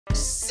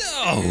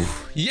So,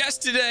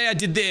 yesterday I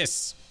did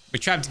this. We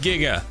trapped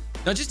Giga.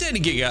 Not just any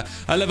Giga.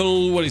 A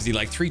level, what is he,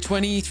 like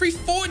 320,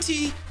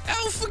 340?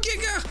 Alpha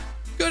Giga.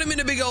 Got him in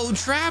a big old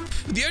trap.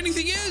 The only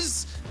thing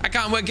is, I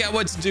can't work out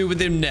what to do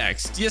with him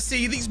next. You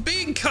see, these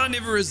big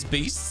carnivorous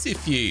beasts,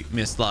 if you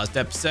missed last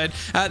episode,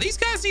 these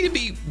guys need to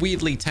be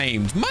weirdly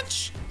tamed.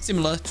 Much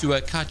similar to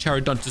a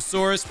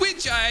Carcharodontosaurus,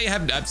 which I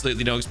have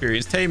absolutely no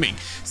experience taming.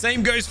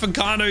 Same goes for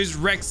Carnos,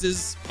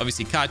 Rexes,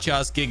 obviously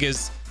Carchars,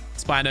 Gigas,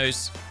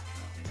 Spinos.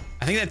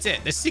 I think that's it.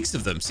 There's 6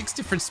 of them, 6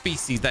 different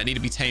species that need to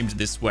be tamed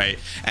this way.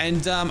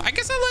 And I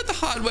guess I learned the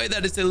hard way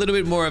that it's a little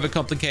bit more of a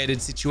complicated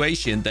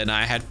situation than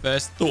I had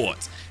first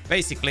thought.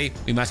 Basically,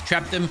 we must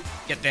trap them,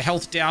 get their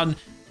health down.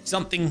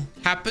 Something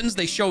happens,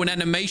 they show an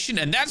animation,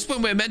 and that's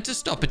when we're meant to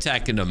stop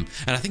attacking them.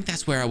 And I think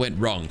that's where I went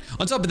wrong.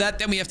 On top of that,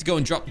 then we have to go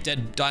and drop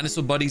dead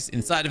dinosaur bodies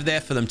inside of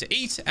there for them to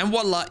eat, and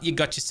voila, you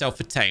got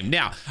yourself a tame.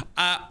 Now,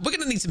 we're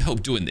gonna need some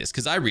help doing this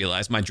because I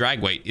realize my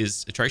drag weight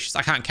is atrocious.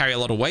 I can't carry a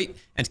lot of weight,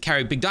 and to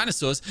carry big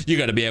dinosaurs, you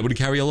gotta be able to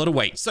carry a lot of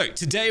weight. So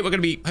today, we're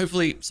gonna be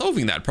hopefully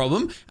solving that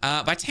problem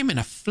by taming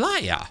a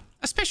flyer.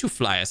 A special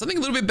flyer, something a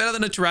little bit better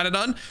than a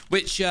pteranodon,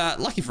 which,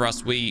 lucky for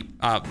us, we're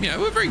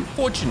very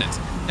fortunate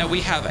that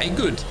we have a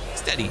good,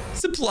 steady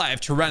supply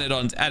of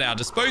pteranodons at our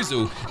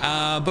disposal.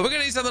 But we're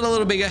gonna need something a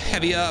little bigger,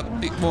 heavier, a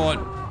bit more.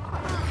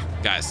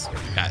 Guys.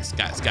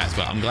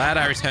 Well, I'm glad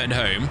I returned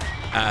home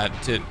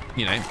to,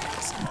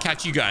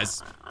 catch you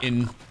guys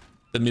in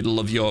the middle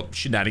of your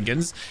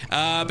shenanigans.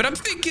 But I'm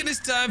thinking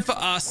it's time for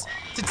us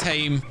to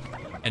tame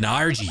an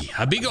Argy,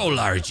 a big old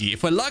Argy.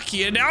 If we're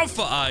lucky, an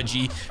alpha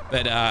Argy.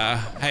 But,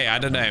 hey, I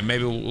don't know.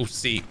 Maybe we'll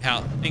see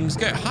how things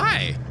go.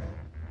 Hi.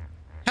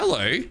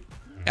 Hello,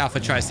 Alpha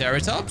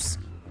Triceratops.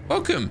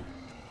 Welcome.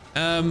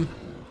 Are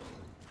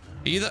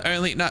you the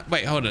only... No,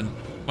 wait, hold on.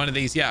 One of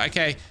these. Yeah,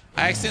 okay.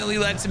 I accidentally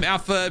let some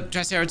Alpha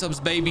Triceratops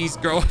babies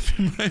grow up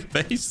in my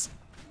base.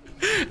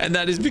 And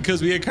that is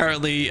because we are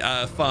currently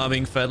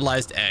farming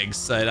fertilized eggs.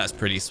 So that's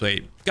pretty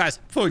sweet. Guys,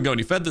 before we go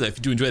any further, though, if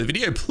you do enjoy the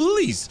video,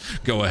 please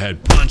go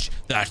ahead, punch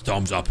that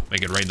thumbs up.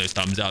 Make it rain those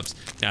thumbs ups.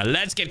 Now,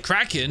 let's get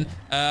cracking.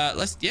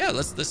 Let's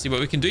see what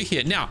we can do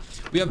here. Now,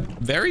 we have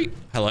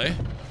Hello.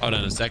 Hold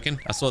on a second.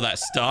 I saw that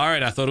star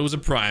and I thought it was a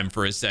prime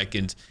for a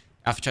second.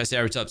 Alpha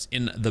Triceratops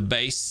in the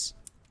base.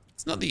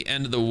 It's not the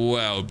end of the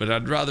world, but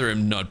I'd rather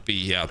him not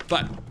be here.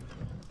 But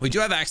we do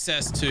have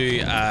access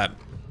to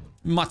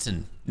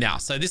mutton now,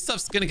 so this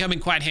stuff's going to come in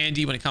quite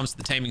handy when it comes to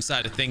the taming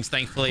side of things,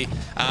 thankfully.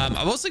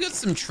 I've also got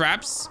some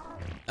traps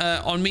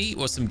on me,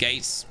 or some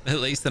gates. At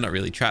least they're not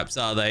really traps,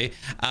 are they?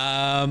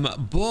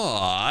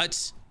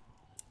 But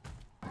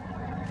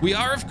we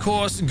are, of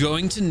course,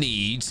 going to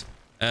need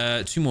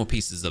 2 more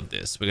pieces of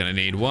this. We're going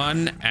to need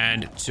 1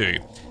 and 2.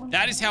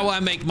 That is how I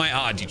make my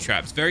Argy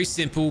traps. Very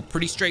simple,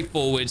 pretty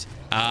straightforward.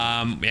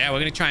 Yeah, we're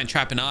going to try and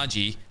trap an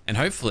Argy, and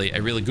hopefully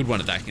a really good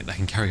one that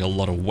can carry a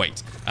lot of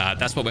weight.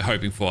 That's what we're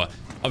hoping for.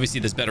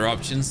 Obviously, there's better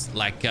options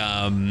like,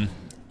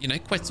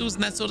 Quetzals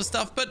and that sort of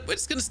stuff. But we're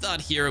just going to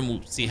start here and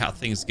we'll see how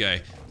things go.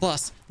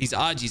 Plus, these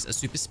Argies are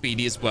super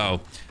speedy as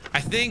well. I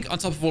think on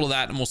top of all of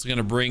that, I'm also going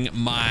to bring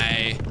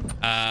my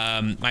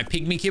my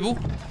pygmy kibble.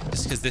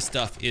 Just because this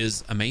stuff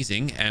is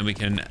amazing. And we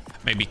can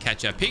maybe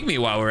catch a pygmy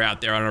while we're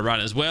out there on a run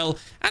as well.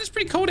 And it's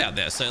pretty cold out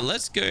there. So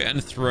let's go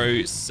and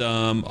throw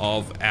some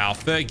of our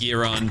fur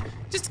gear on.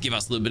 Just to give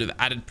us a little bit of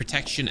added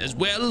protection as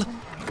well.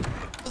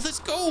 Let's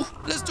go.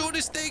 Let's do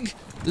this thing.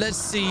 Let's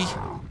see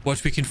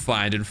what we can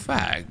find. In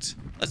fact,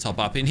 let's hop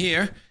up in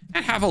here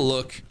and have a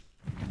look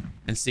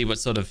and see what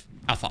sort of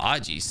alpha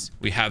Argies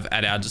we have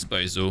at our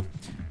disposal.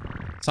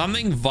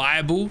 Something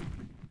viable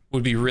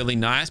would be really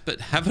nice,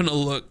 but having a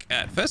look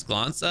at first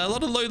glance, a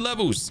lot of low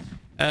levels.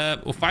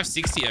 Well,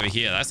 560 over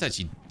here. That's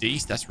actually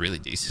decent. That's really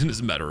decent, as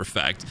a matter of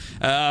fact.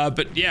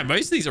 But yeah,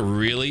 most of these are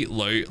really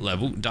low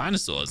level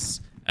dinosaurs.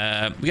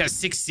 We got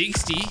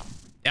 660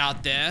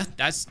 out there.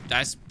 That's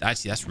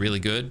really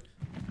good.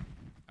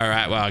 All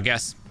right, well, I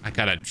guess I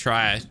gotta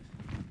try it.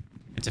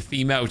 It's a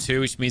female too,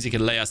 which means it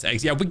can lay us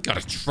eggs. Yeah, we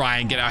gotta try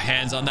and get our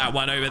hands on that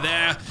one over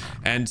there.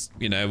 And,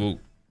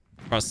 we'll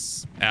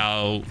cross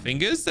our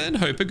fingers and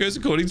hope it goes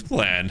according to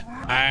plan.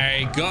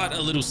 I got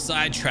a little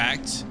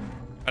sidetracked,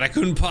 but I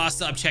couldn't pass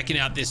up checking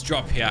out this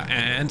drop here.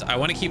 And I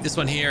want to keep this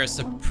one here a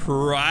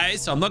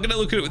surprise. So I'm not gonna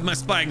look at it with my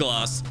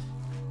spyglass.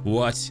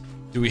 What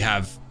do we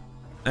have?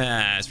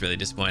 It's really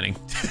disappointing.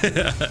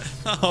 A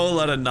whole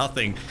lot of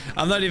nothing.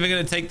 I'm not even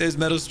going to take those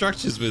metal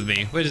structures with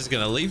me. We're just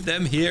going to leave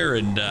them here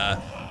and,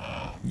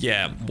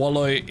 yeah,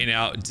 wallow in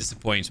our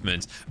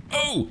disappointment.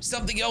 Oh,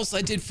 something else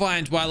I did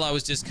find while I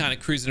was just kind of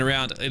cruising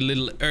around a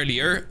little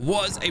earlier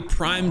was a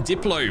prime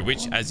Diplo,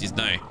 which, as you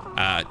know,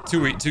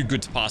 too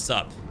good to pass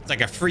up. It's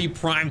like a free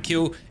prime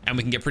kill, and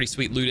we can get pretty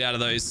sweet loot out of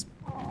those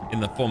in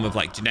the form of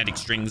like genetic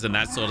strings and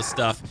that sort of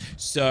stuff.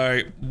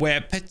 So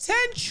we're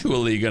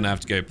potentially gonna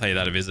have to go pay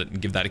that a visit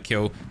and give that a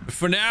kill. But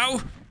for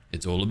now,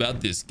 it's all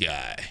about this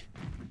guy.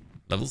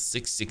 Level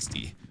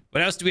 660.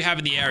 What else do we have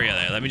in the area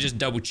there? Let me just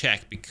double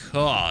check,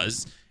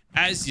 because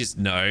as you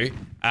know,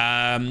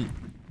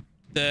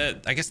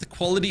 I guess the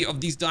quality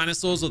of these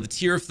dinosaurs or the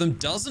tier of them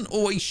doesn't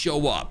always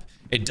show up.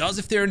 It does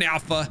if they're an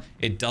alpha.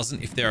 It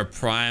doesn't if they're a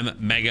prime,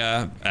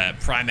 mega,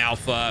 prime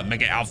alpha,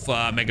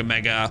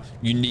 mega,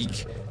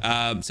 unique.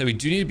 So we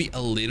do need to be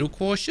a little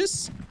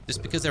cautious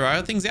just because there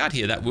are things out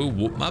here that will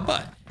whoop my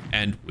butt.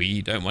 And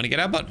we don't want to get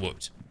our butt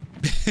whooped.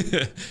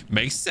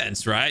 Makes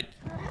sense, right?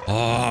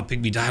 Oh,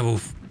 pygmy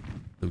direwolf.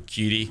 Little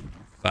cutie.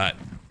 But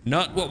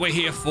not what we're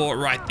here for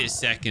right this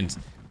second.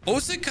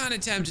 Also kind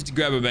of tempted to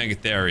grab a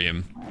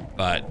Megatherium,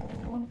 but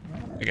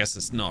I guess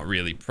it's not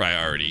really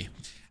priority.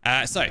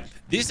 So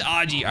this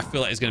Argy, I feel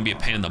like is going to be a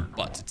pain in the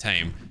butt to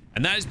tame.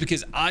 And that is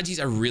because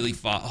Argys are really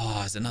far. Oh,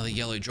 there's another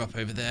yellow drop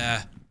over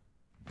there.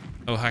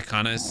 Oh, hi,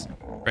 Carnos.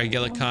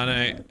 Regular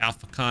Carno,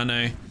 Alpha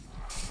Carno.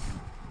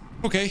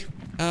 Okay.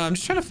 I'm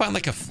just trying to find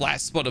like a flat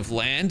spot of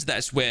land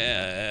that's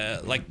where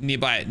like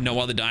nearby no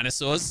other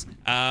dinosaurs.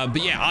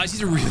 But yeah,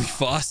 Argys are really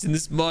fast in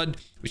this mod,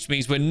 which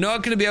means we're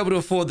not going to be able to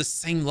afford the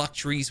same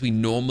luxuries we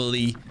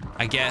normally,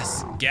 I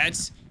guess,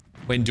 get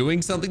when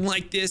doing something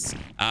like this.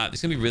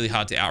 It's gonna be really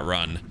hard to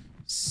outrun.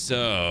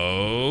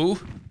 So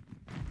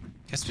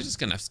I guess we're just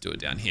gonna have to do it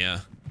down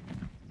here,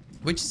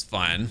 which is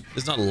fine.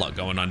 There's not a lot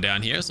going on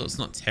down here, so it's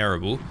not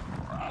terrible.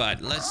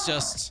 But let's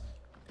just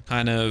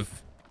kind of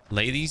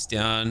lay these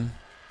down.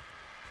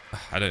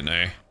 I don't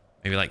know,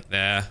 maybe like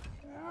there,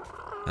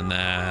 and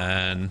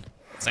then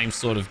same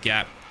sort of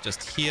gap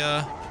just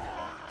here.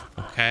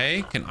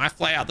 Okay, can I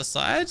fly out the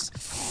sides?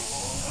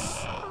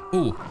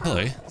 Oh,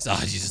 hello.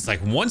 Argy just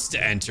like wants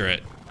to enter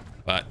it,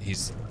 but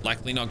he's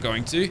likely not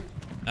going to.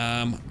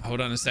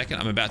 Hold on a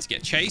second. I'm about to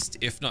get chased.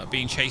 If not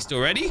being chased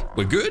already,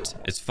 we're good.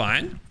 It's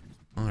fine.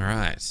 All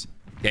right,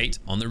 gate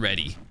on the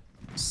ready.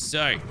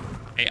 So,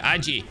 hey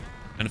Argy,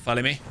 gonna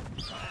follow me?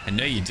 I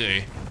know you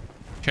do.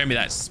 Show me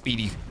that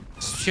speedy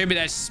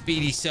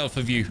self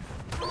of you.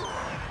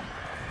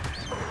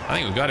 I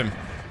think we got him.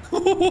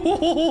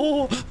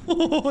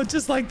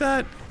 Just like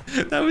that.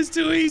 That was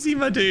too easy,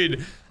 my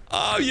dude.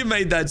 Oh, you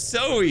made that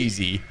so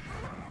easy.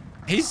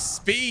 His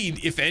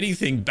speed, if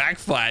anything,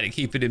 backfired at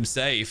keeping him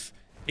safe.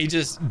 He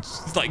just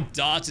like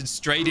darted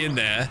straight in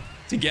there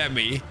to get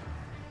me.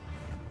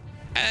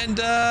 And,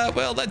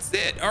 well, that's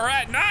it. All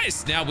right,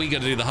 nice. Now we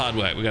got to do the hard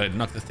work. We got to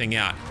knock the thing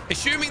out.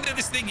 Assuming that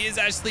this thing is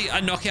actually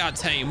a knockout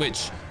tame,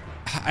 which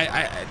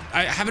I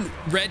haven't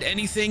read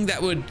anything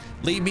that would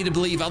lead me to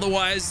believe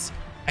otherwise.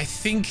 I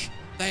think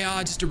they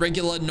are just a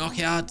regular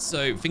knockout,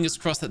 so fingers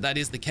crossed that that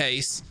is the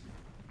case.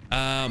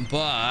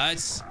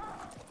 But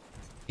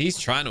he's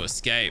trying to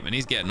escape and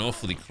he's getting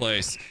awfully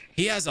close.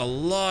 He has a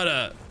lot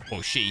of,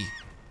 or she's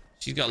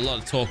got a lot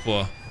of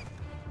torpor.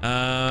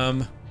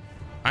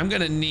 I'm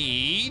gonna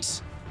need,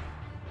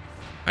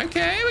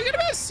 okay, we got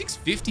about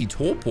 650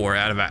 torpor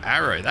out of our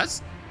arrow.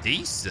 That's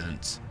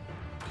decent.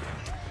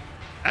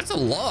 That's a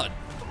lot.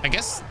 I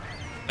guess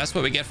that's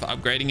what we get for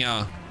upgrading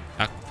our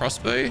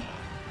crossbow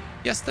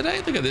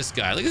yesterday. Look at this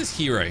guy. Look at this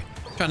hero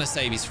trying to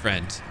save his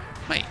friend.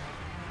 Mate,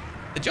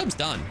 the job's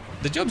done.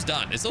 The job's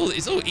done. It's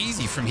all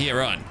easy from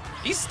here on.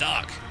 He's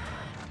stuck.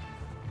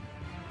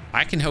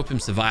 I can help him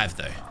survive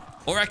though.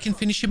 Or I can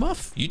finish him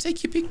off. You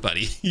take your pick,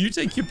 buddy. You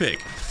take your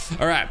pick.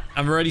 All right,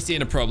 I'm already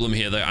seeing a problem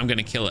here though. I'm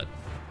gonna kill it.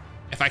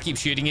 If I keep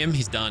shooting him,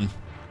 he's done.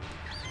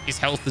 His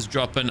health is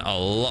dropping a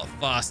lot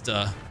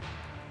faster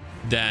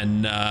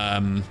than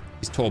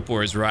his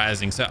torpor is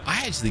rising. So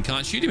I actually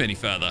can't shoot him any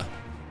further,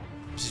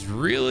 which is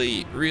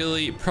really,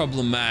 really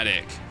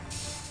problematic.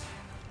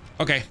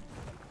 Okay,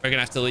 we're gonna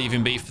have to leave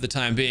him be for the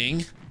time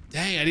being.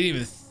 Dang, I didn't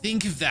even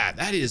think of that.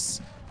 That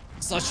is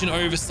such an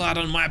oversight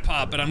on my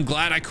part, but I'm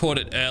glad I caught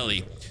it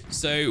early.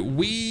 So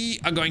we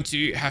are going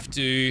to have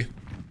to,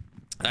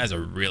 that's a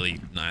really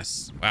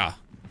nice, wow,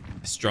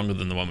 stronger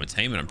than the one with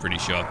Taming, I'm pretty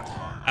sure.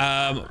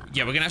 Yeah,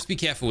 we're gonna have to be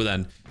careful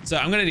then. So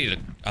I'm gonna need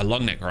a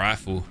long neck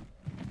rifle.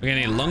 We're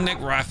gonna need a long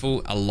neck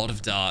rifle, a lot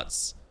of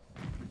darts.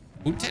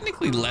 Well,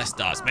 technically less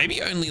darts,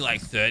 maybe only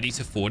like 30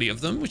 to 40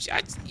 of them, which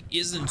actually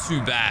isn't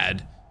too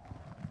bad.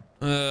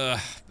 But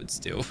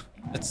still,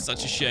 that's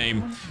such a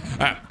shame. All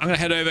right, I'm gonna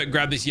head over,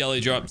 grab this yellow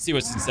drop, see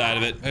what's inside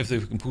of it. Hopefully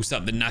we can pull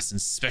something nice and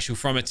special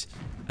from it.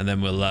 And then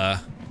we'll,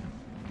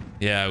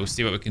 yeah, we'll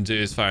see what we can do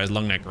as far as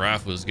long neck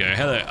rifles go.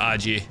 Hello,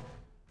 Argy.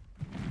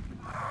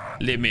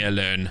 Leave me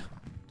alone.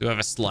 Do have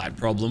a slight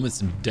problem with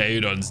some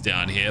Daodons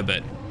down here,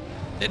 but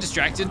they're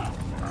distracted.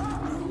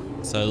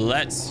 So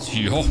let's,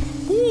 oh,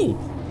 ooh,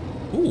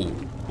 ooh,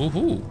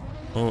 ooh,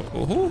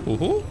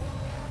 ooh,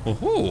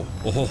 ooh,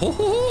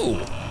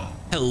 ooh.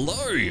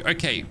 Hello.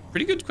 Okay,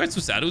 pretty good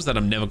Quetzal saddles that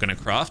I'm never going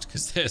to craft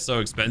because they're so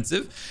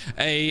expensive.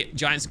 A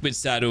giant squid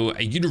saddle,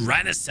 a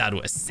Uranus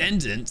saddle,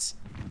 ascendant.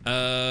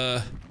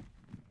 Don't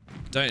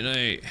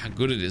know how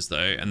good it is though.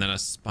 And then a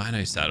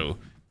Spino saddle.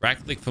 Right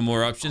click for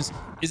more options.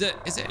 Is it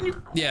any,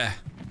 yeah,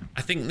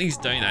 I think these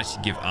don't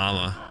actually give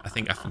armor. I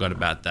think I forgot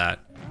about that.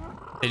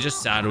 They're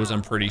just saddles,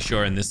 I'm pretty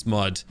sure, in this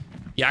mod.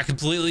 Yeah, I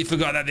completely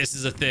forgot that this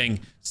is a thing.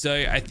 So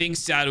I think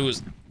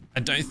saddles, I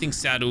don't think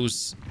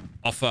saddles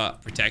offer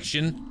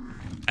protection.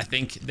 I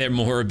think they're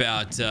more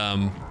about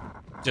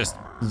just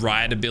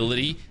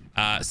rideability.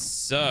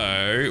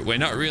 So we're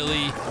not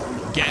really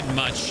get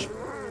much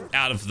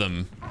out of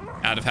them,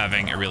 out of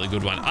having a really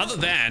good one. Other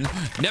than,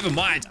 never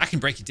mind, I can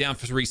break it down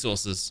for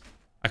resources.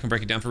 I can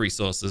break it down for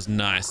resources.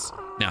 Nice.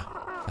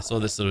 Now, I saw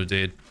this little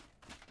dude.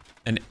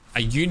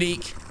 A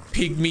unique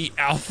pygmy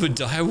alpha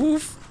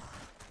direwolf.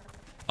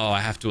 Oh, I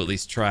have to at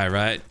least try,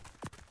 right?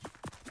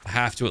 I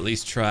have to at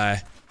least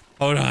try.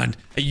 Hold on.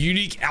 A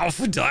unique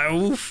alpha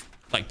direwolf?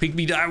 Like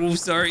pygmy direwolf,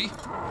 sorry.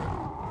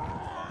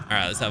 All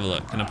right, let's have a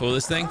look. Can I pull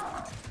this thing?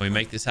 Can we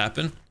make this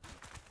happen?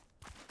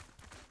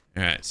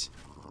 All right.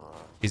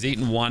 He's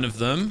eaten one of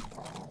them.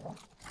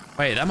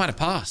 Wait, that might have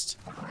passed.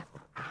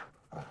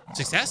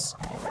 Success?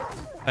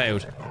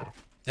 Failed.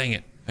 Dang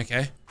it.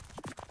 Okay.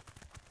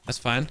 That's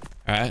fine.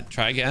 All right,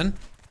 try again.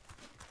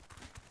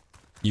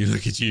 You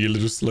look at you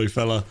little slow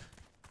fella.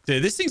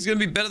 Dude, this thing's gonna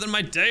be better than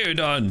my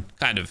Daeodon.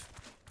 Kind of.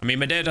 I mean,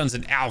 my Daeodon's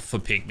an alpha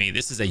pygmy.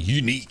 This is a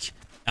unique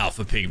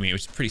alpha pygmy,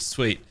 which is pretty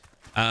sweet.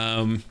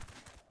 All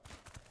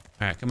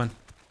right, come on.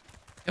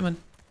 Come on.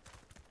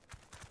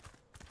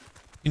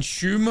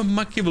 Consume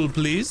my kibble,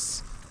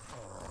 please.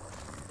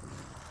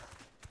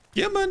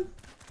 Come on.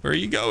 Where are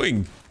you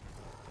going?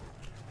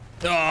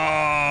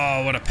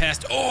 Oh, what a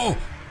pest. Oh,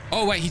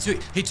 wait,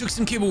 he took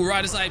some kibble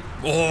right as I...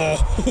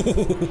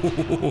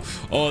 Oh,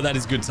 oh, that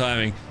is good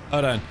timing.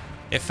 Hold on.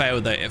 It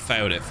failed though. It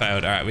failed.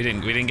 All right, we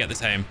didn't get the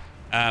tame.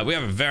 We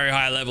have a very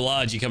high level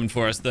Argy coming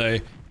for us though,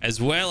 as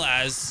well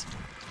as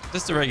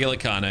just a regular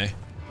Kano.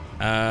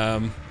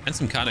 And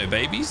some Kano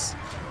babies.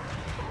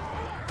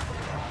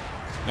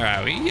 All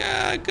right, we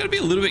gotta be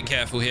a little bit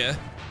careful here.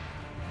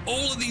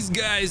 All of these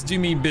guys do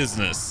me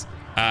business.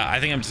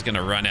 I think I'm just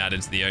gonna run out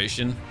into the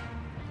ocean.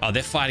 Oh,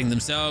 they're fighting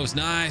themselves.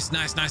 Nice,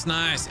 nice, nice,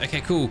 nice.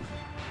 Okay, cool.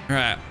 All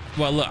right.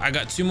 Well, look, I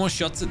got 2 more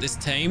shots at this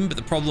tame, but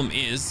the problem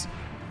is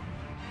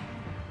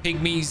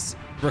pygmies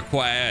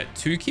require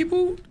 2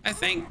 kibble, I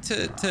think,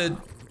 to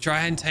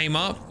try and tame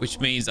up, which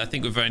means I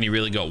think we've only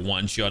really got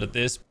 1 shot at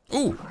this.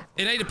 Oh,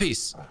 it ate a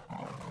piece.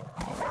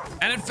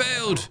 And it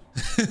failed.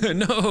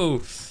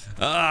 No.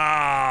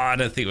 I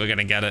don't think we're going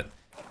to get it.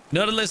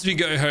 Not unless we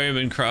go home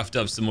and craft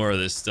up some more of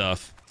this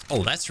stuff.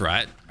 Oh, that's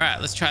right. All right,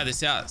 let's try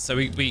this out. So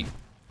we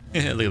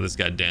look at this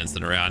guy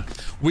dancing around.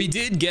 We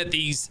did get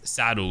these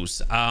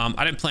saddles.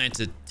 I don't plan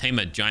to tame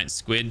a giant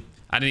squid.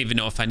 I don't even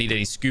know if I need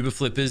any scuba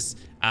flippers.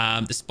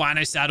 The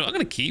Spino saddle, I'm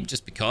going to keep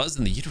just because.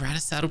 And the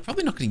Uranus saddle,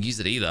 probably not going to use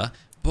it either.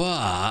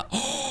 But,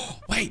 oh,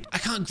 wait, I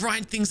can't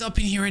grind things up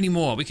in here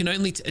anymore. We can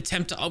only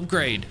attempt to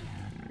upgrade.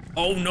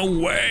 Oh, no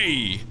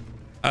way.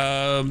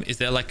 Is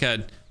there like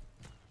a...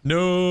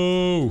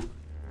 No.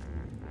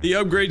 The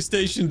upgrade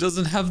station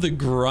doesn't have the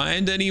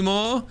grind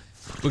anymore.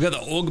 We got the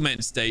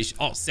augment station.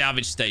 Oh,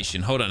 salvage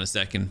station. Hold on a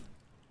second.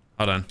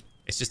 Hold on.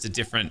 It's just a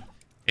different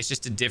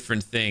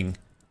thing.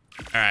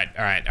 All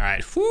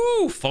right.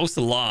 Whoo, false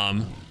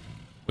alarm.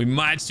 We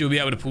might still be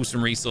able to pull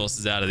some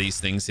resources out of these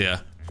things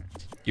here.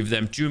 Give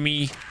them to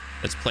me.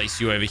 Let's place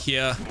you over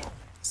here.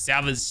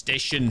 Salvage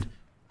station.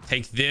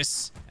 Take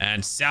this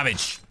and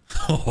salvage.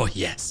 Oh,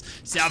 yes.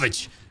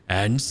 Salvage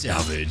and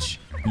salvage.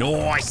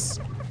 Nice.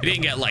 We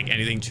didn't get like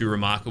anything too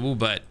remarkable,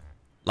 but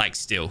like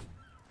still,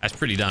 that's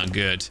pretty darn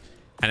good.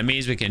 And it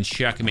means we can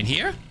chuck them in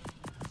here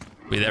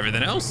with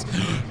everything else.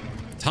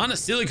 Ton of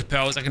silica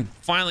pellets. I can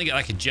finally get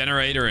like a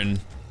generator and,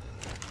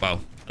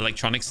 well,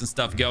 electronics and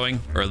stuff going,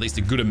 or at least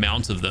a good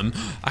amount of them.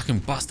 I can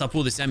bust up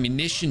all this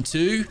ammunition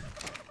too.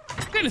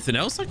 Anything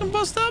else I can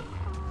bust up?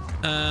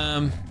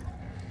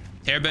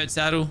 Terrorbird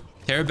saddle.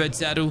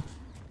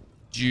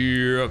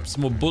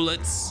 Some more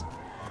bullets.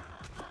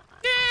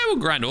 Yeah, we'll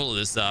grind all of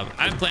this up.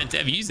 I don't plan to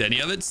ever use any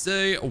of it,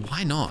 so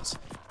why not?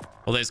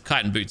 Well, those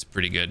chitin boots are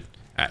pretty good.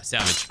 All right,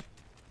 salvage.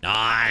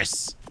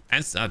 Nice.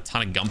 And a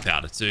ton of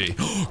gunpowder too.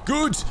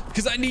 Good,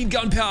 because I need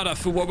gunpowder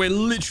for what we're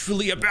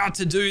literally about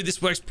to do.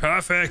 This works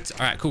perfect.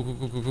 All right,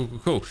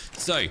 cool.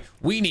 So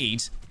we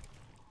need,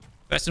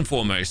 first and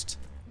foremost,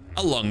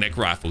 a long neck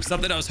rifle.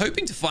 Something I was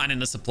hoping to find in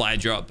the supply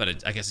drop,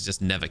 but I guess it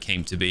just never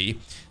came to be.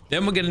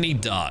 Then we're going to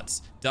need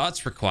darts.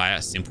 Darts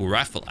require simple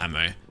rifle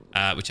ammo,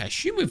 which I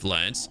assume we've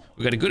learned.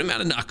 We've got a good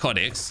amount of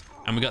narcotics,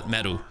 and we got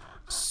metal.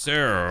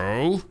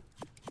 So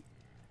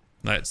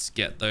let's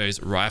get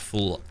those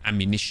rifle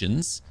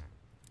ammunitions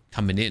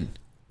coming in.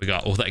 We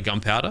got all that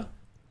gunpowder.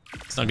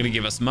 It's not going to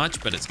give us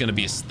much, but it's going to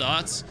be a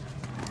start.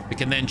 We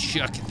can then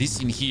chuck this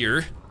in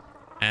here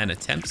and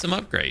attempt some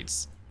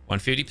upgrades.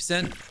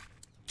 150%,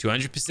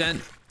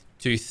 200%,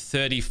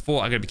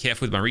 234. I got to be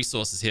careful with my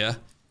resources here.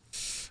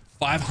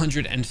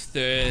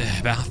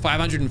 530, about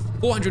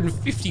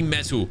 450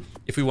 metal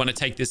if we want to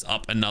take this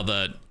up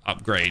another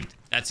upgrade.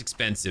 That's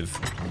expensive.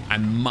 I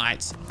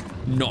might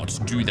not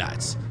do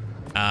that.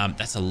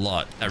 That's a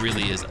lot. That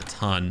really is a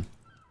ton.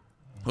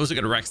 Also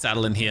got a rack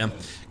saddle in here.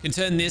 Can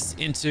turn this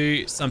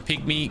into some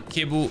pygmy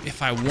kibble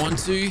if I want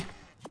to.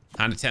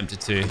 Kind of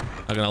tempted to,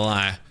 not gonna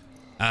lie.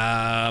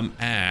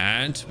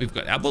 And we've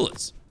got our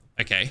bullets.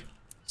 Okay,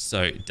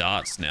 so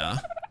darts now.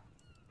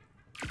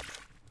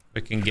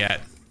 We can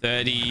get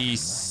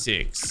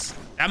 36.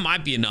 That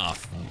might be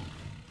enough.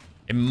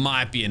 It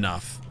might be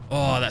enough.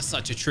 Oh, that's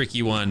such a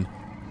tricky one.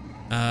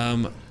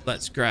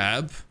 Let's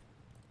grab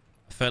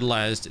a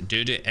fertilized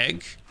dodo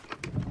egg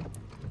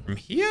from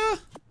here.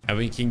 And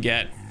we can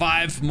get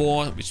 5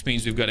 more, which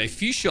means we've got a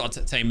few shots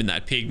at taming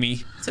that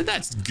pygmy. So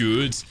that's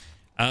good.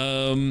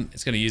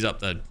 It's going to use up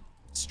the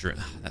string.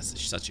 That's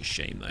such a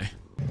shame, though.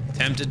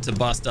 Tempted to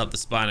bust up the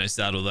Spino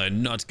saddle, though.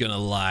 Not going to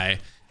lie.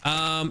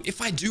 If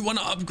I do want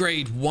to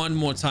upgrade one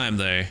more time,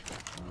 though,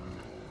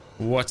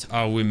 what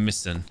are we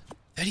missing?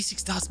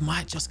 36 stars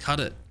might just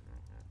cut it.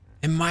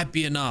 It might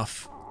be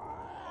enough.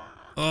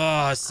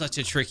 Oh, it's such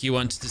a tricky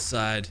one to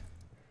decide.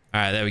 All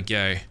right, there we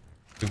go.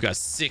 We've got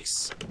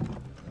 6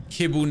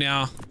 kibble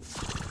now.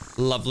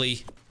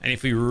 Lovely. And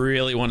if we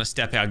really want to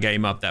step our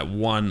game up that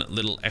one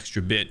little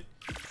extra bit,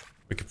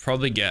 we could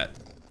probably get...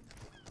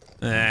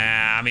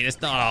 I mean, it's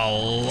not a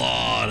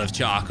lot of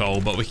charcoal,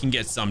 but we can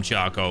get some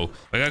charcoal.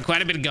 We got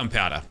quite a bit of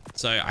gunpowder.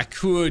 So I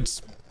could,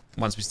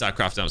 once we start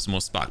crafting up some more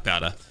spark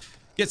powder,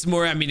 get some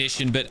more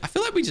ammunition. But I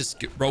feel like we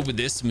just roll with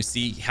this and we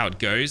see how it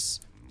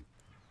goes.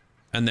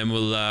 And then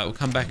we'll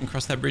come back and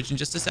cross that bridge in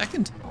just a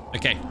second.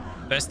 Okay,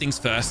 first things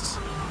first.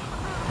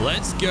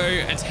 Let's go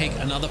and take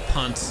another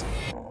punt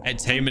at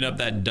taming up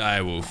that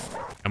direwolf.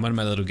 Come on,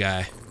 my little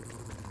guy.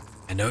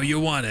 I know you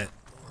want it.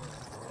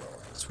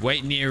 It's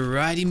waiting here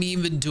right in my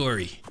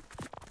inventory.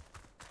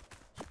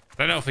 I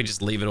don't know if we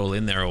just leave it all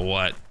in there or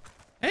what.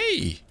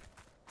 Hey,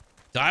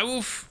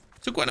 direwolf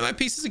took one of my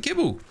pieces of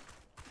kibble.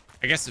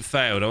 I guess it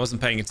failed. I wasn't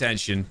paying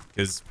attention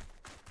because,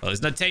 well,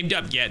 it's not tamed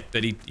up yet,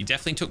 but he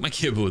definitely took my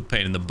kibble with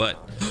pain in the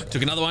butt.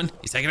 Took another one.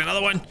 He's taking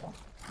another one.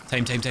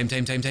 Tame, tame, tame,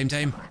 tame, tame, tame,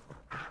 tame.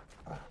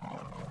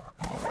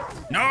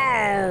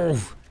 No!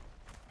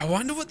 I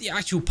wonder what the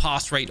actual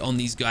pass rate on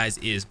these guys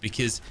is,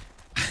 because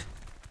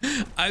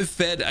I've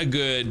fed a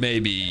good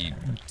maybe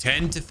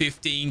 10 to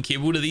 15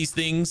 kibble to these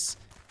things,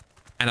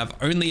 and I've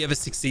only ever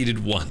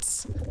succeeded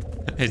once.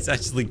 It's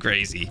actually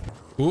crazy.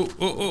 Oh,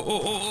 oh, oh,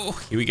 oh, oh, oh.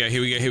 Here we go,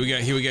 here we go, here we go,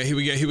 here we go, here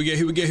we go, here we go,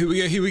 here we go, here we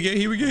go, here we go,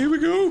 here we go, here we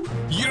go.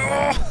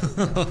 Yeah!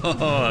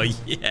 Oh,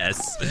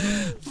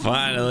 yes.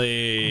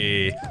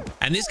 Finally.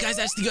 And this guy's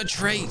actually got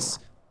traits,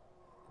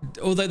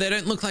 although they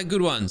don't look like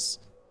good ones.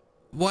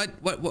 What?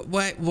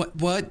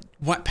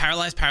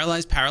 Paralyzed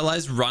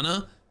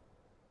runner?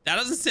 That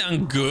doesn't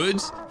sound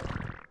good.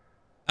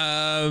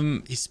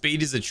 His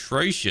speed is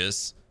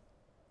atrocious.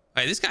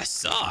 Hey, this guy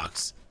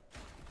sucks.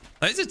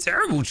 Those are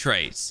terrible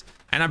traits.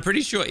 And I'm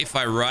pretty sure if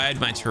I ride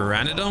my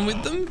Pteranodon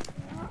with them,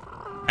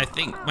 I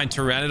think my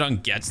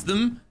Pteranodon gets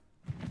them.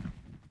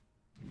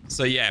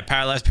 So yeah,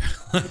 paralyzed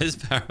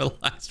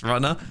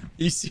runner. Are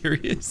you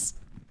serious?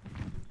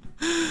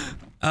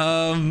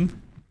 I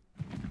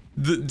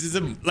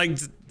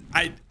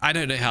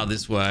don't know how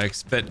this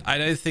works, but I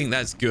don't think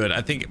that's good.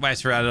 I think my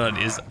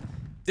Pteranodon is...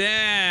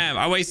 Damn,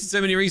 I wasted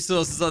so many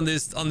resources on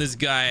this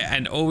guy,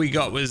 and all we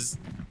got was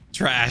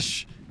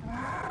trash.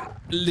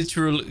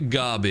 Literal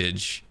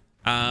garbage.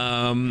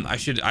 I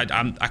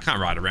can't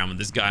ride around with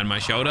this guy on my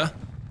shoulder.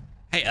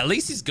 Hey, at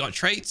least he's got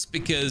traits,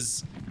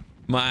 because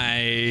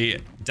my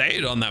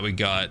Daedon that we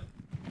got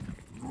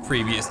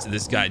previous to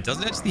this guy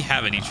doesn't actually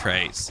have any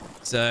traits.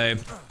 So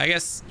I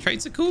guess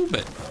traits are cool,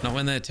 but not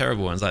when they're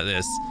terrible ones like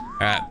this.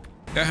 All right,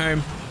 go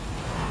home.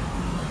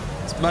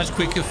 It's much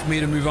quicker for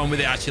me to move on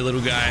without you,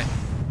 little guy.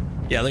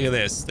 Yeah, look at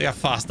this. Look how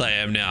fast I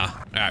am now.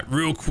 All right,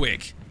 real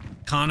quick.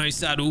 Carno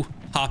saddle,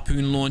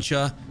 harpoon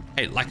launcher.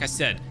 Hey, like I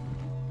said,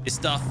 this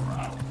stuff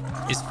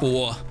is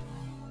for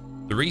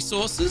the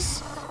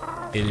resources.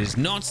 It is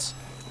not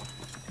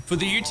for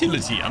the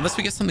utility, unless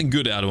we get something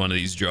good out of one of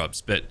these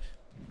drops. But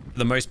for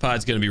the most part,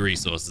 it's going to be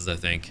resources, I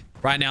think.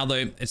 Right now,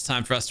 though, it's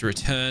time for us to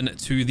return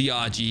to the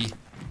Argy.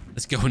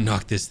 Let's go and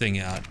knock this thing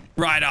out.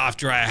 Right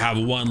after I have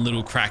one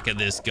little crack at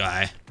this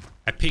guy.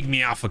 I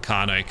pygmy alpha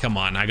Carno. Come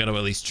on, I got to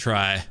at least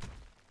try.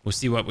 We'll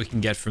see what we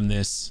can get from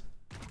this.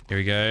 Here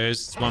he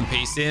goes. It's one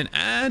piece in,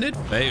 and it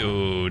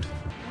failed.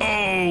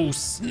 Oh,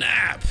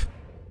 snap.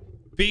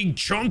 Big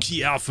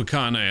chunky alpha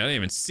Carno. I didn't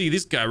even see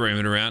this guy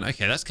roaming around.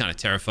 Okay, that's kind of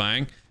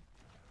terrifying.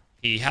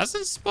 He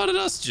hasn't spotted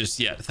us just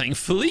yet,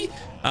 thankfully.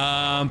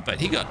 But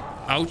he got...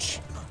 Ouch.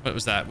 What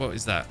was that? What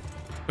was that?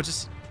 What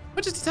just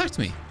attacked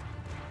me?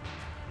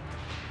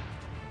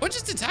 What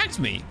just attacked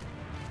me?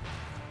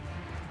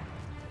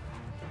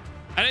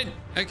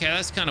 Okay,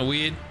 that's kind of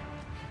weird.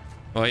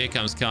 Oh, here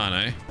comes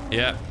Carno.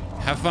 Yep.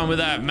 Have fun with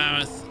that,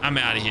 mammoth. I'm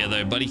out of here,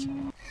 though, buddy.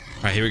 All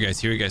right, here he goes.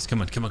 Here he goes.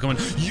 Come on, come on, come on.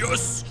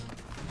 Yes!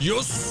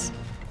 Yes!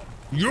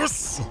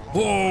 Yes!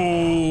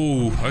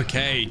 Oh,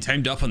 okay.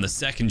 Tamed up on the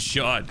second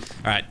shot.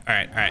 All right, all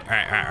right, all right, all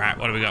right, all right, all right.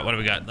 What do we got? What do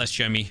we got? Let's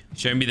show me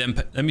them.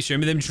 Let me show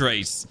me them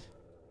traits.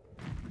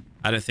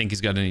 I don't think he's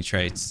got any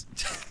traits.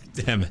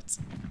 Damn it.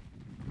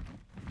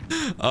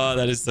 Oh,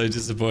 that is so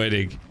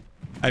disappointing.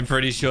 I'm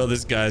pretty sure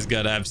this guy's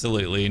got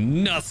absolutely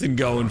nothing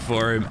going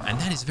for him, and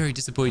that is very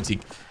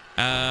disappointing.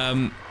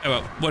 Oh,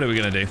 well, what are we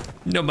gonna do?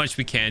 Not much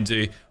we can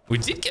do. We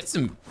did get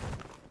some...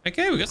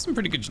 Okay, we got some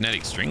pretty good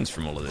genetic strings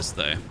from all of this,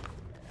 though.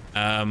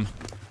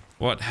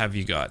 What have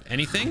you got?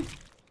 Anything?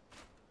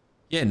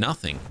 Yeah,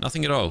 nothing.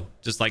 Nothing at all.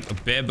 Just like a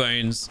bare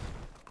bones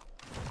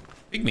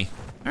pygmy.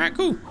 All right,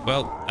 cool.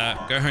 Well,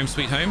 go home,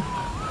 sweet home.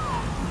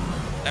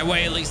 That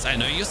way, at least I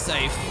know you're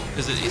safe.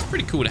 because it is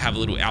pretty cool to have a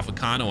little alpha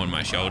Kano on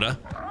my shoulder.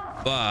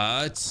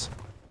 But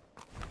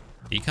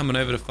are you coming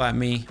over to fight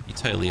me? You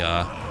totally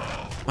are.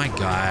 My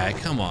guy,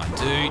 come on,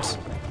 dude.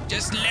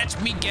 Just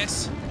let me get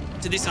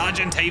to this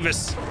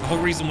Argentavis. The whole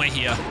reason we're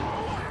here.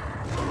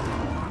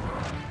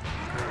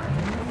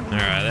 All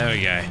right, there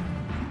we go.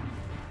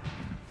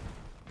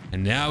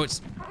 And now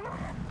it's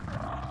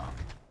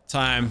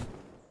time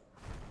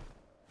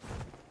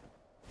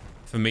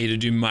for me to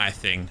do my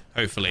thing,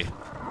 hopefully.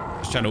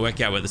 Just trying to work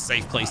out where the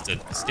safe place to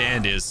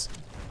stand is.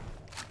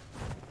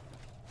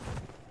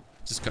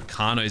 Just got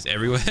Kanos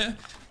everywhere.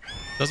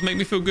 Doesn't make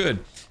me feel good.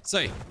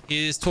 So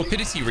here's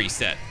torpidity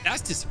reset.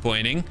 That's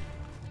disappointing.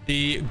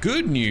 The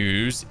good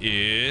news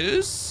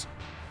is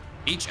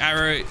each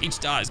arrow, each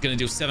dart is going to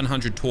deal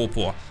 700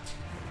 torpor.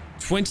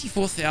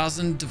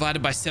 24,000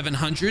 divided by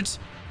 700.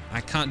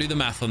 I can't do the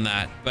math on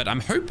that, but I'm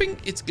hoping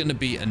it's going to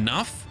be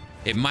enough.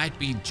 It might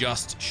be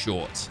just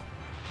short.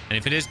 And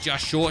if it is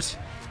just short,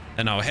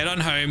 then I'll head on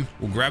home.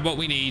 We'll grab what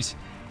we need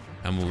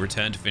and we'll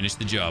return to finish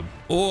the job.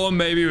 Or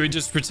maybe we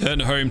just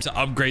return home to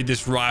upgrade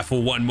this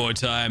rifle one more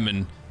time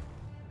and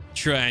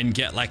try and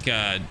get like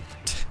a,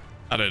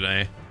 I don't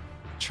know,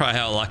 try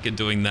our luck at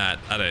doing that.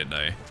 I don't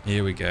know.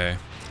 Here we go.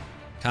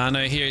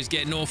 Kano here is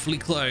getting awfully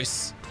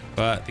close,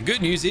 but the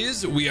good news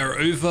is we are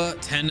over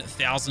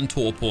 10,000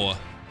 torpor.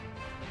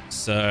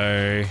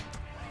 So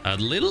a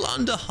little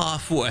under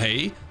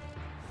halfway.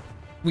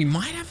 We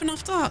might have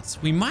enough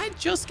darts. We might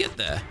just get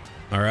there.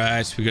 All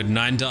right, we got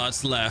 9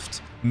 darts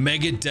left.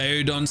 Mega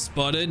Deodon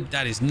spotted.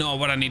 That is not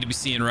what I need to be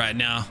seeing right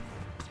now.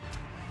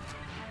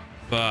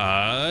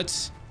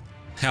 But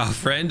our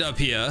friend up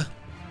here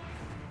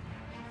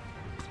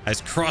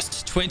has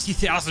crossed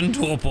 20,000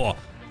 torpor.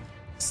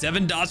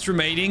 7 darts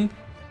remaining.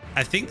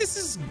 I think this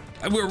is,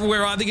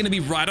 we're either going to be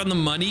right on the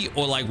money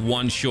or like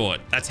one short.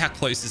 That's how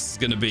close this is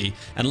going to be.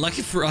 And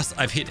lucky for us,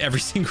 I've hit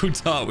every single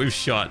dart we've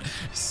shot.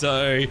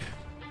 So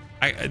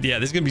yeah,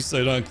 this is going to be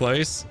so darn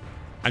close.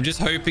 I'm just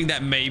hoping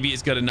that maybe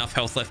it's got enough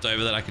health left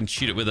over that I can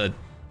shoot it with a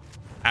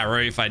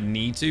arrow if I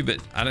need to, but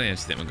I don't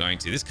actually think we're going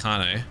to. This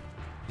Kano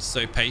is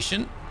so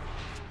patient.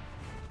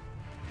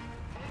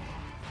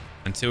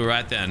 Until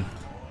right then.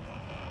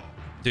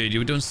 Dude, you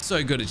were doing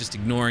so good at just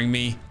ignoring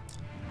me.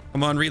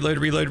 Come on, reload,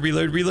 reload,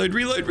 reload, reload,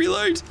 reload,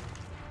 reload.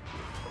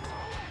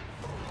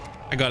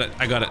 I got it,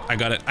 I got it, I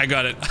got it, I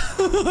got it.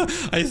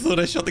 I thought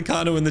I shot the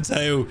Kano in the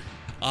tail.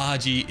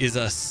 Argy is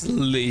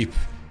asleep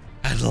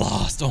at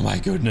last. Oh my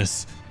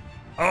goodness.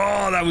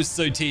 Oh, that was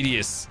so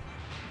tedious.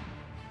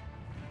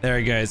 There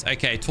he goes.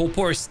 Okay,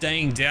 torpor is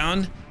staying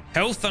down.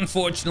 Health,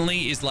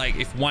 unfortunately, is like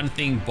if one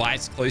thing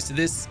bites close to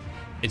this,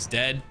 it's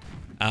dead.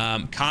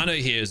 Kano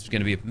here is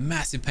going to be a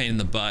massive pain in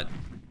the butt.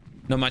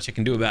 Not much I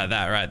can do about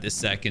that right this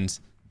second.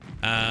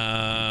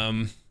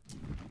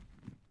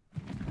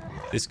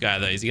 This guy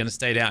though, is he going to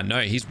stay down?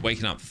 No, he's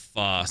waking up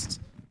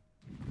fast.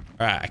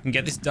 All right, I can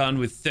get this done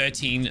with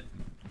 13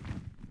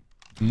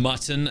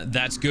 mutton.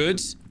 That's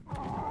good.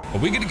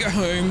 But we're going to go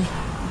home.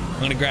 I'm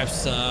going to grab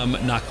some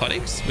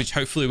narcotics, which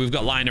hopefully we've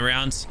got lying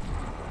around.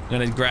 I'm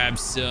going to grab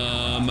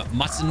some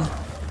mutton,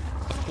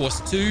 of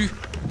course, too.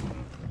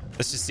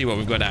 Let's just see what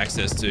we've got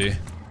access to.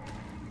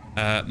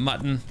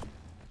 Mutton,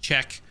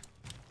 check.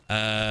 Where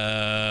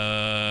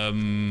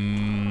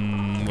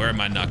are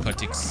my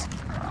narcotics?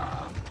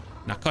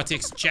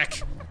 Narcotics,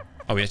 check.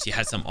 Oh, we actually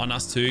had some on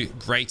us too.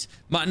 Great.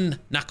 Mutton,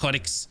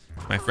 narcotics,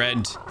 my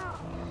friend.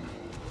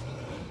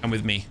 Come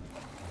with me.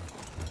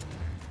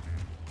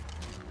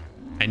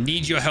 I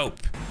need your help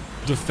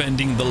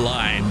defending the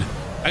line.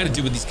 I gotta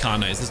deal with these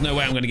Kanos. There's no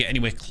way I'm gonna get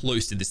anywhere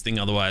close to this thing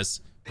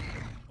otherwise.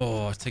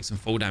 Oh, take some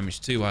fall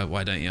damage too.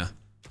 Why don't you?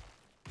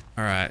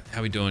 All right,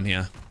 how we doing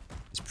here?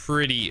 It's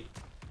pretty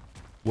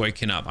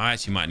woken up. I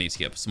actually might need to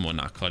get some more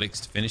narcotics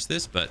to finish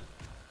this, but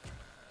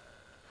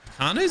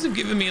Kanos have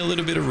given me a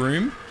little bit of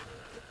room.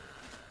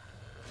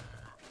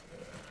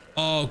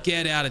 Oh,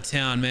 get out of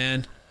town,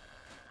 man.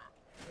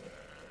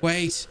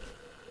 Wait,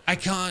 I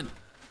can't.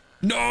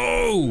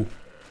 No!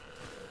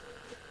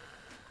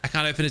 I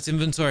can't open its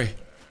inventory.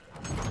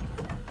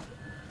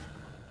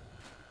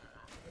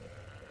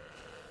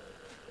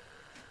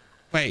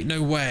 Wait,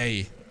 no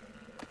way.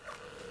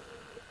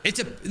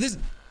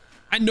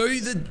 I know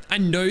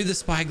the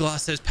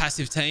spyglass says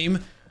passive tame,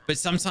 but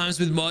sometimes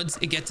with mods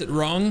it gets it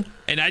wrong,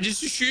 and I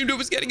just assumed it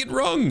was getting it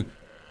wrong.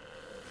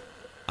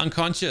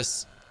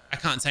 Unconscious. I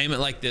can't tame it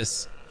like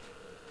this.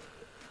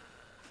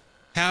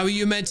 How are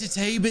you meant to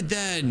tame it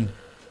then?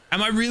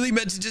 Am I really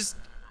meant to just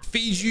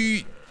feed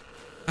you?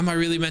 Am I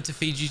really meant to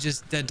feed you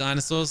just dead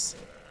dinosaurs?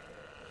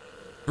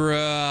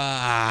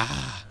 Bruh.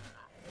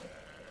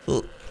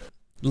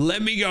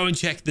 Let me go and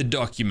check the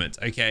document,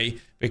 okay?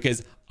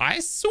 Because I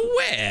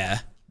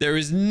swear there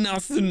is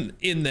nothing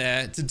in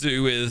there to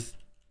do with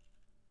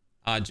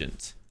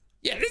Argent.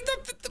 Yeah,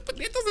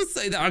 it doesn't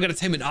say that I gotta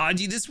tame an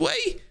Argy this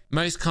way.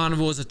 Most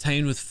carnivores are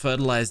tamed with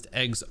fertilized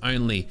eggs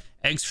only.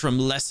 Eggs from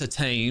lesser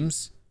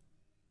tames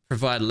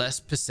provide less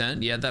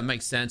percent. Yeah, that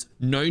makes sense.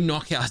 No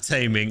knockout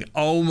taming.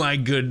 Oh my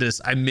goodness,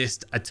 I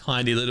missed a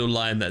tiny little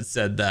line that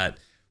said that.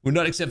 Will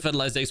not accept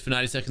fertilized eggs for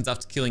 90 seconds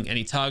after killing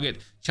any target.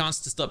 Chance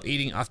to stop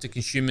eating after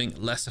consuming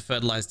lesser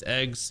fertilized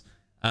eggs.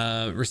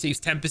 Receives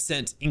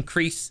 10%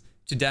 increase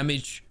to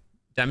damage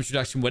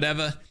reduction,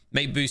 whatever.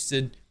 Mate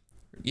boosted.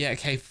 Yeah,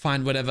 okay,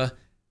 fine, whatever.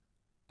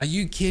 Are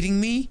you kidding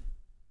me?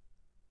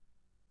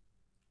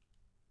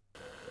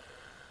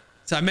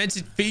 So I meant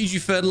to feed you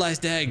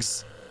fertilized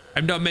eggs.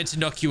 I'm not meant to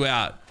knock you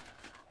out.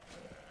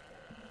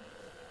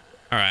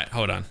 All right,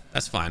 hold on.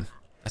 That's fine.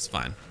 That's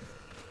fine.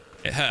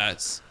 It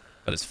hurts,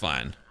 but it's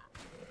fine.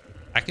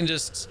 We'll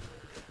just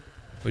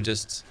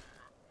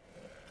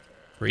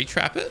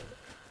retrap it.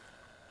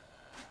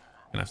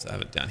 Gonna have to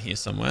have it down here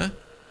somewhere.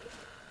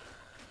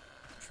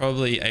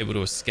 Probably able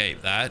to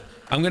escape that.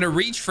 I'm gonna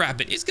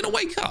retrap it. It's gonna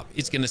wake up.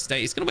 It's gonna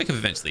wake up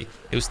eventually.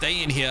 It'll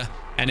stay in here,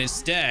 and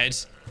instead,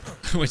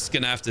 we're just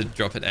gonna have to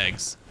drop it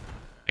eggs,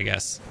 I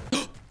guess.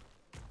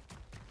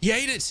 He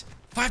ate it!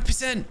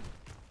 5%!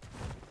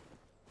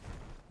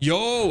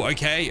 Yo,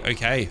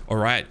 okay. All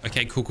right.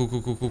 Okay,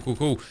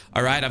 cool.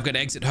 All right, I've got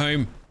eggs at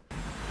home.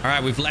 All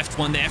right, we've left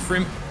one there for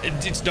him.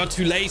 It's not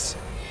too late.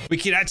 We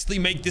can actually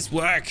make this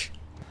work.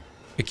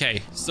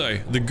 Okay, so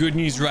the good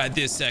news right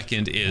this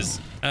second is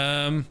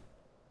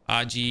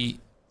Argy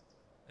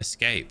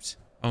escaped.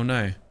 Oh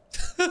no.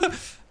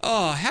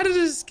 Oh, how did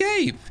it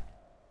escape?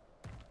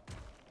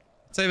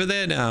 It's over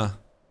there now.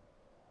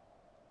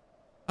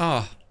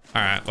 Oh,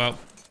 all right, well,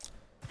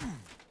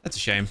 that's a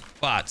shame.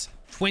 But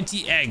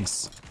 20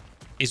 eggs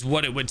is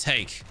what it would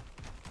take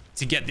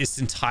to get this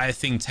entire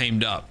thing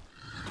tamed up.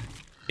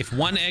 If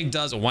one egg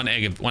does, or one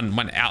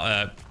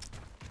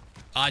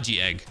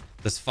Argy egg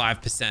does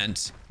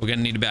 5%, we're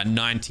gonna need about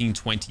 19,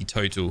 20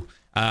 total.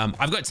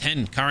 I've got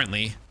 10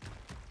 currently,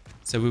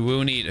 so we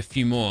will need a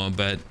few more,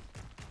 but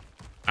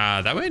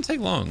that won't take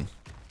long.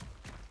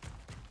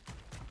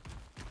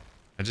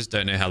 I just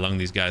don't know how long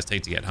these guys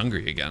take to get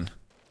hungry again.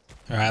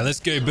 All right, let's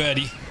go,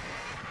 birdie.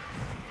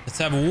 Let's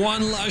have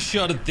one last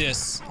shot at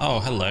this. Oh,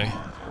 hello.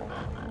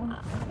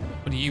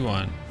 What do you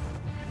want?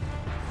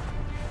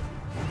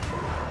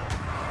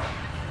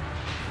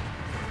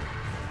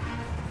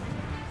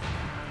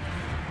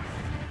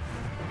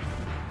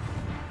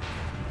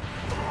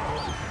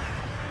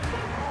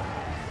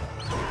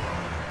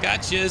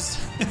 Gotchas.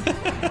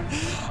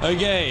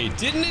 Okay,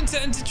 didn't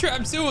intend to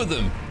trap two of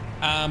them,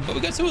 but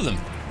we got two of them.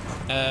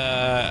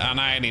 And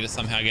I need to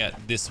somehow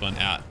get this one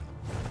out.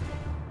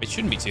 It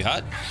shouldn't be too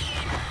hard.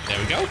 There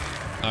we go.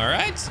 All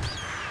right.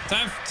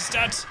 Time to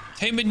start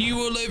taming you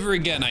all over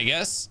again, I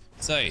guess.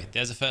 So,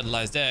 there's a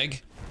fertilized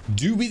egg.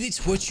 Do with it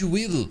what you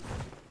will.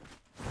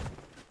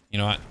 You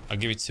know what? I'll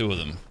give you two of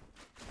them.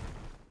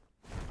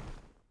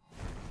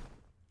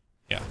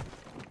 Yeah.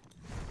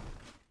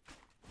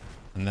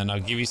 And then I'll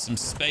give you some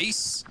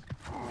space.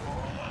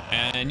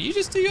 And you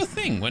just do your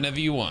thing whenever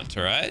you want,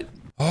 all right?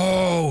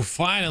 Oh,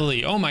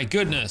 finally. Oh my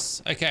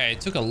goodness. Okay,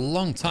 it took a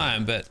long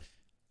time, but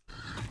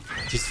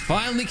just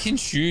finally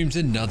consumed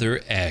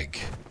another egg.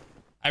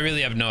 I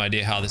really have no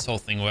idea how this whole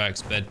thing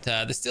works, but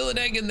there's still an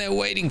egg in there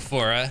waiting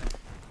for her.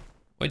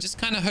 We're just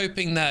kind of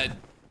hoping that,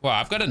 well,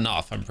 I've got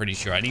enough, I'm pretty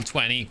sure. I need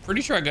 20.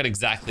 Pretty sure I got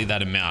exactly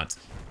that amount.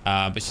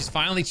 But she's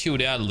finally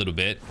chilled out a little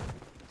bit.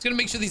 Just gonna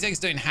make sure these eggs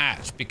don't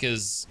hatch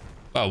because,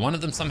 well, one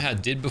of them somehow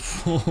did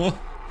before.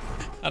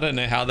 I don't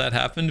know how that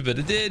happened, but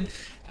it did.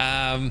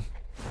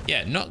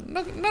 Yeah, not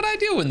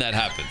ideal when that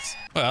happens.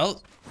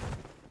 Well,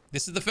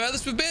 this is the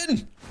furthest we've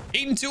been.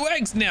 Eating 2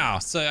 eggs now.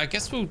 So I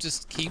guess we'll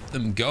just keep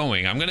them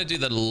going. I'm going to do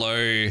the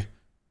low,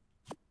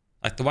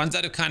 like the ones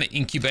that have kind of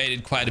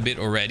incubated quite a bit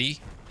already.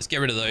 Just get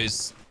rid of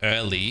those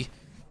early.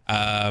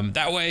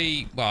 That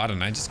way, well, I don't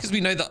know, just because we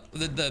know that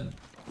the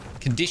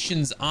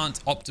conditions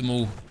aren't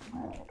optimal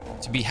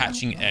to be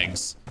hatching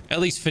eggs, at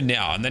least for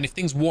now. And then if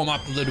things warm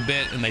up a little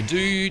bit and they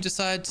do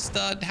decide to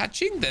start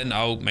hatching, then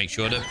I'll make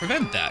sure to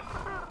prevent that.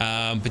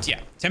 But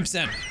yeah,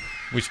 10%,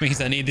 which means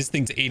I need this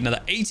thing to eat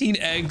another 18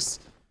 eggs.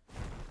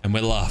 And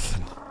we're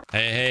laughing.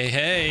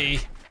 Hey.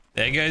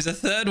 There goes a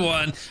third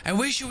one. I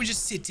wish it would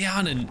just sit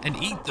down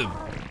and eat them.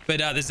 But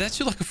there's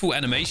actually like a full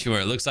animation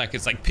where it looks like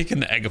it's like picking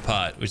the egg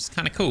apart, which is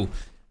kind of cool.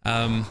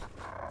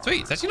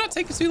 Sweet, it's actually not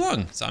taking too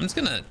long. So I'm just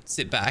gonna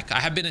sit back. I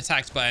have been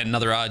attacked by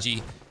another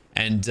Argy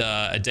and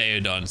a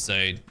Daeodon, so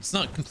it's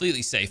not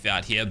completely safe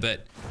out here,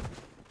 but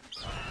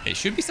it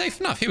should be safe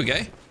enough. Here we go.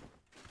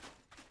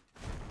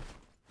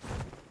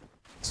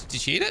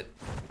 Did she eat it?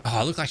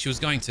 Oh, it looked like she was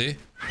going to.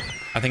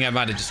 I think I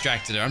might have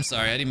distracted her. I'm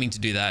sorry. I didn't mean to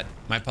do that.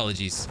 My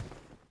apologies.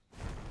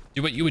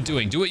 Do what you were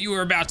doing. Do what you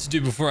were about to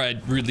do before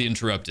I rudely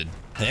interrupted.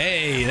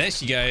 Hey, there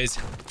she goes.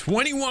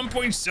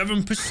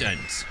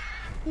 21.7%.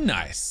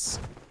 Nice.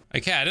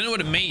 Okay, I don't know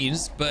what it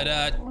means,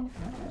 but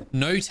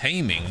no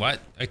taming. What?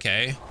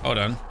 Okay, hold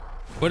on.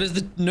 What does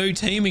the no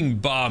taming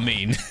bar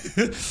mean?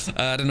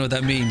 I don't know what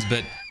that means,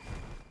 but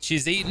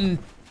she's eaten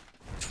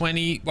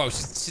 20. Well,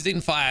 she's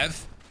eaten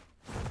 5.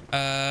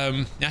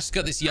 Now she's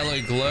got this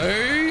yellow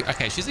glow.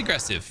 Okay, she's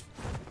aggressive.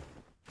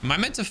 Am I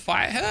meant to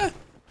fight her?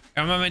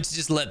 Or am I meant to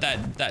just let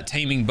that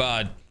taming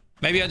bar?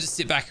 Maybe I'll just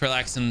sit back,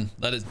 relax, and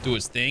let it do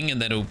its thing,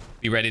 and then it'll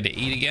be ready to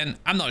eat again.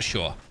 I'm not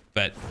sure.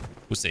 but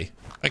we'll see.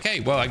 Okay,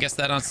 well, I guess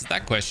that answers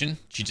that question.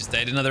 She just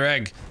ate another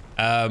egg.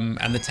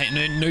 And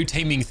the no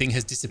taming thing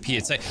has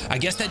disappeared. So I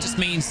guess that just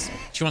means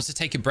she wants to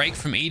take a break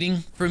from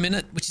eating for a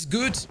minute, which is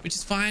good, which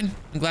is fine.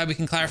 I'm glad we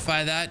can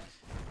clarify that.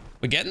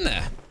 We're getting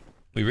there.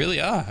 We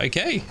really are.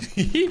 Okay.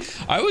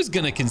 I was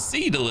going to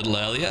concede a little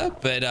earlier,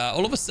 but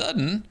all of a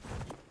sudden,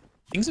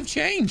 things have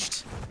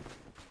changed.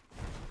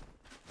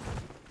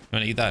 You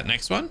want to eat that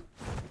next one?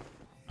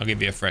 I'll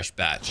give you a fresh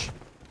batch.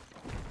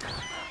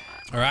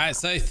 All right,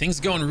 so things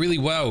are going really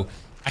well.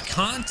 I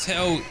can't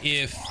tell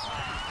if...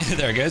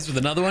 there it goes with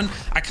another one.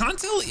 I can't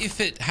tell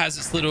if it has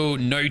this little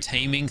no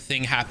taming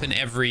thing happen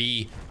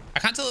every... I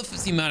can't tell if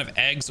it's the amount of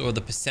eggs or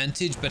the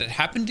percentage, but it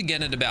happened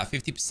again at about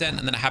 50% and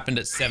then it happened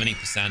at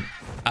 70%.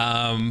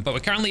 But we're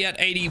currently at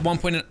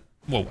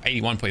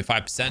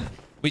 81.5%,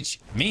 which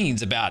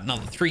means about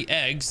another 3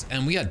 eggs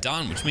and we are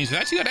done, which means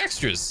we've actually got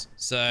extras.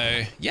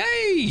 So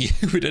yay,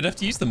 we don't have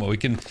to use them all. We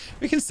can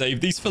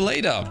save these for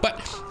later. But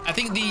I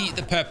think the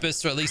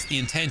purpose, or at least the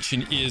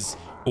intention is,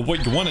 or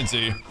what you want to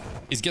do,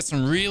 is get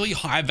some really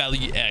high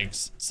value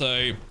eggs.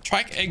 So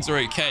trike eggs are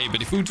okay,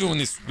 but if we were doing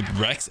this with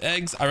Rex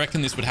eggs, I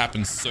reckon this would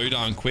happen so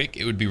darn quick.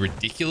 It would be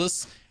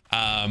ridiculous.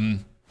 So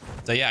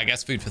yeah, I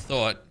guess food for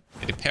thought.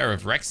 Get a pair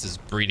of Rexes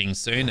breeding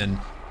soon and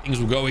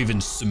things will go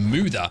even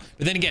smoother.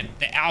 But then again,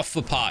 the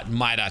alpha part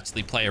might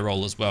actually play a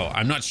role as well.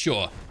 I'm not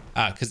sure,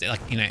 because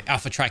like, you know,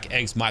 alpha trike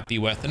eggs might be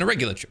worth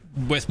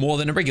more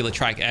than a regular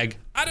trike egg.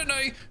 I don't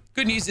know.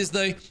 Good news is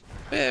though,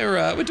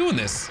 we're doing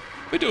this.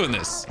 We're doing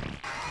this.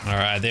 All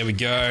right, there we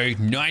go.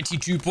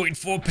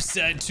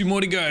 92.4%. 2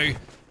 more to go.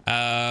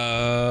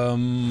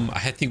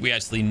 I think we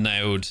actually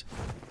nailed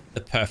the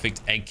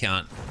perfect egg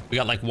count. We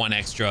got like 1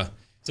 extra.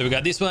 So we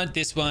got this one.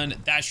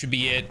 That should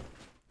be it.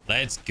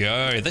 Let's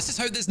go. Let's just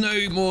hope there's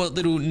no more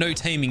little no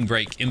taming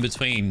break in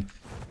between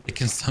the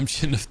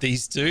consumption of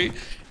these 2.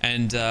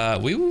 And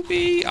we will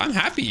be... I'm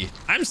happy.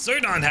 I'm so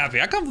darn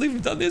happy. I can't believe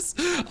we've done this.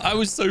 I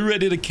was so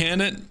ready to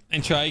can it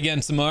and try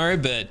again tomorrow,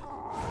 but...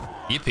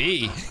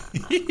 yippee.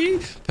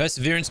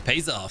 Perseverance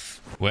pays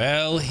off.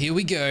 Well, here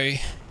we go.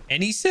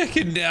 Any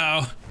second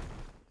now.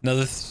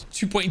 Another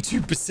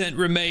 2.2%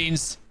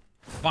 remains.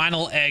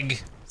 Final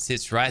egg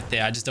sits right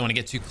there. I just don't want to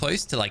get too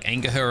close to like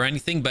anger her or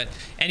anything, but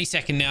any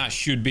second now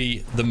should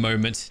be the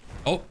moment.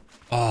 Oh,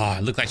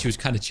 it looked like she was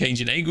kind of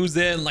changing angles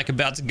there and like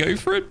about to go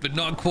for it, but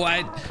not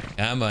quite.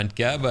 Come on,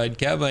 come on,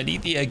 come on.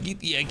 Eat the egg, eat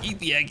the egg, eat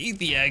the egg, eat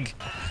the egg.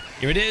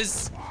 Here it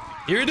is.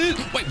 Here it is.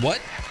 Wait, what?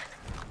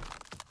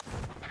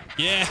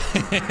 Yeah,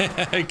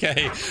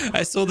 okay.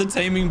 I saw the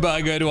taming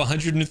bar go to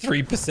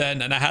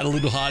 103% and I had a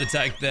little heart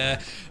attack there.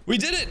 We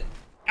did it.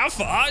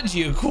 Alpha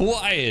Argy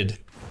acquired.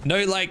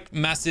 No like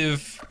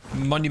massive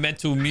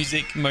monumental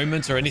music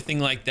moments or anything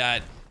like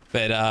that,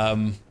 but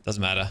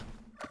doesn't matter.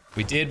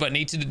 We did what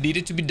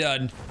needed to be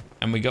done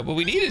and we got what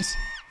we needed.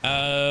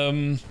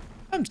 I'm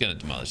just gonna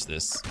demolish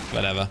this.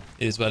 Whatever,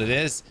 it is what it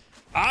is.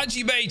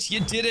 Argy mate, you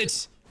did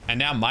it. And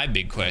now my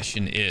big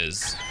question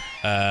is,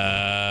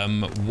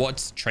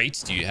 what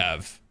traits do you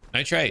have?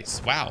 No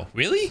traits. Wow,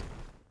 really?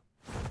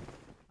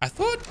 I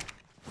thought,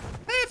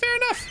 fair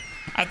enough.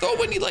 I thought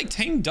when you like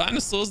tame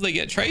dinosaurs, they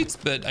get traits,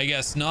 but I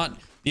guess not.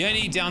 The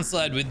only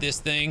downside with this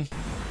thing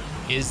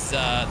is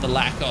the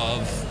lack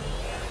of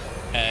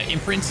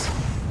imprint,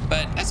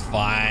 but that's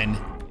fine.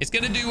 It's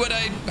gonna do what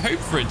I hope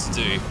for it to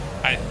do,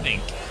 I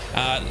think.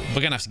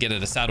 We're gonna have to get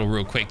it a saddle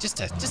real quick just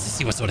to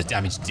see what sort of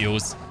damage it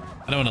deals.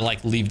 I don't want to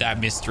like leave that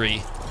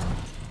mystery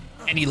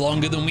any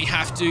longer than we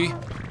have to.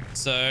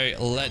 So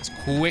let's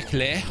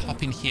quickly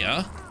hop in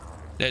here.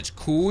 Let's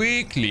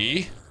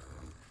quickly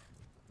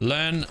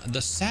learn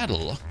the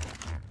saddle.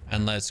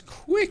 And let's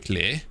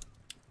quickly...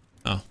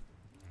 oh,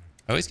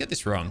 I always get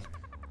this wrong.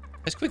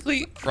 Let's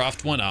quickly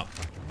craft one up.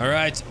 All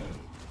right.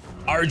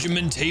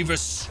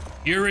 Argymentavis,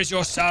 here is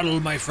your saddle,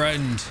 my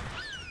friend.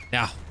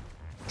 Now,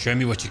 show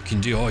me what you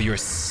can do. Oh, you're a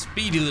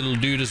speedy little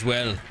dude as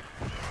well.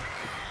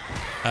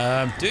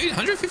 Dude,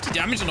 150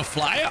 damage on a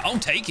flyer? I'll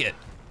take it.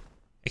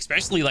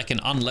 Especially like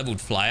an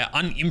unleveled flyer,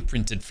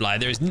 unimprinted flyer.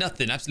 There is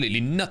nothing, absolutely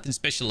nothing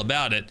special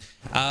about it.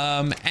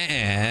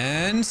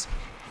 And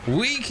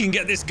we can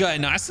get this guy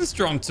nice and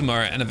strong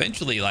tomorrow and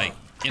eventually, like,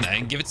 you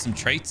know, give it some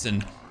traits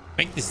and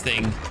make this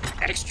thing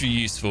extra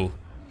useful.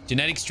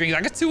 Genetic strings, I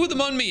got 2 of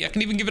them on me. I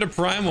can even give it a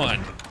prime one.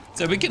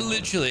 So we can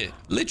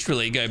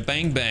literally go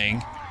bang,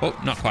 bang. Oh,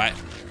 not quite.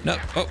 No,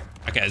 oh,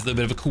 okay, there's a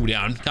little bit of a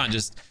cooldown. Can't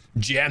just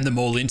jam them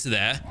all into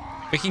there.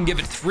 We can give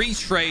it 3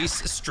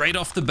 traits straight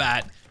off the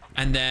bat,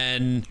 and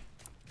then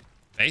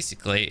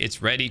basically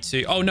it's ready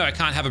to... oh no, I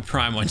can't have a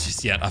prime one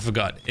just yet. I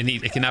forgot.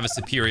 It can have a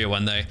superior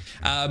one though.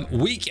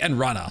 Weak and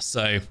runner,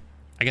 so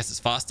I guess it's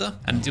faster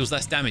and it deals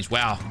less damage.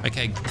 Wow.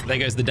 Okay, there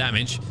goes the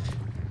damage.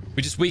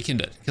 We just weakened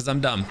it because I'm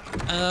dumb.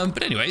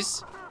 But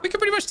anyways, we can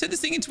pretty much turn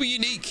this thing into a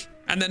unique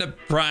and then a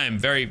prime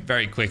very,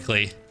 very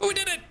quickly. Oh, we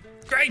did it.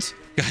 Great.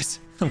 Guys,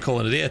 I'm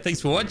calling it here.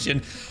 Thanks for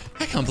watching.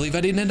 I can't believe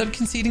I didn't end up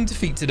conceding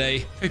defeat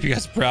today. Hope you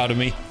guys are proud of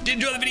me. If you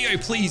enjoyed the video,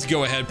 please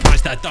go ahead,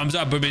 press that thumbs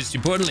up, but most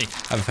importantly,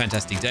 have a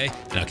fantastic day,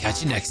 and I'll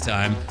catch you next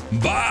time.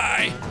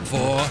 Bye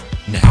for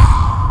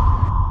now.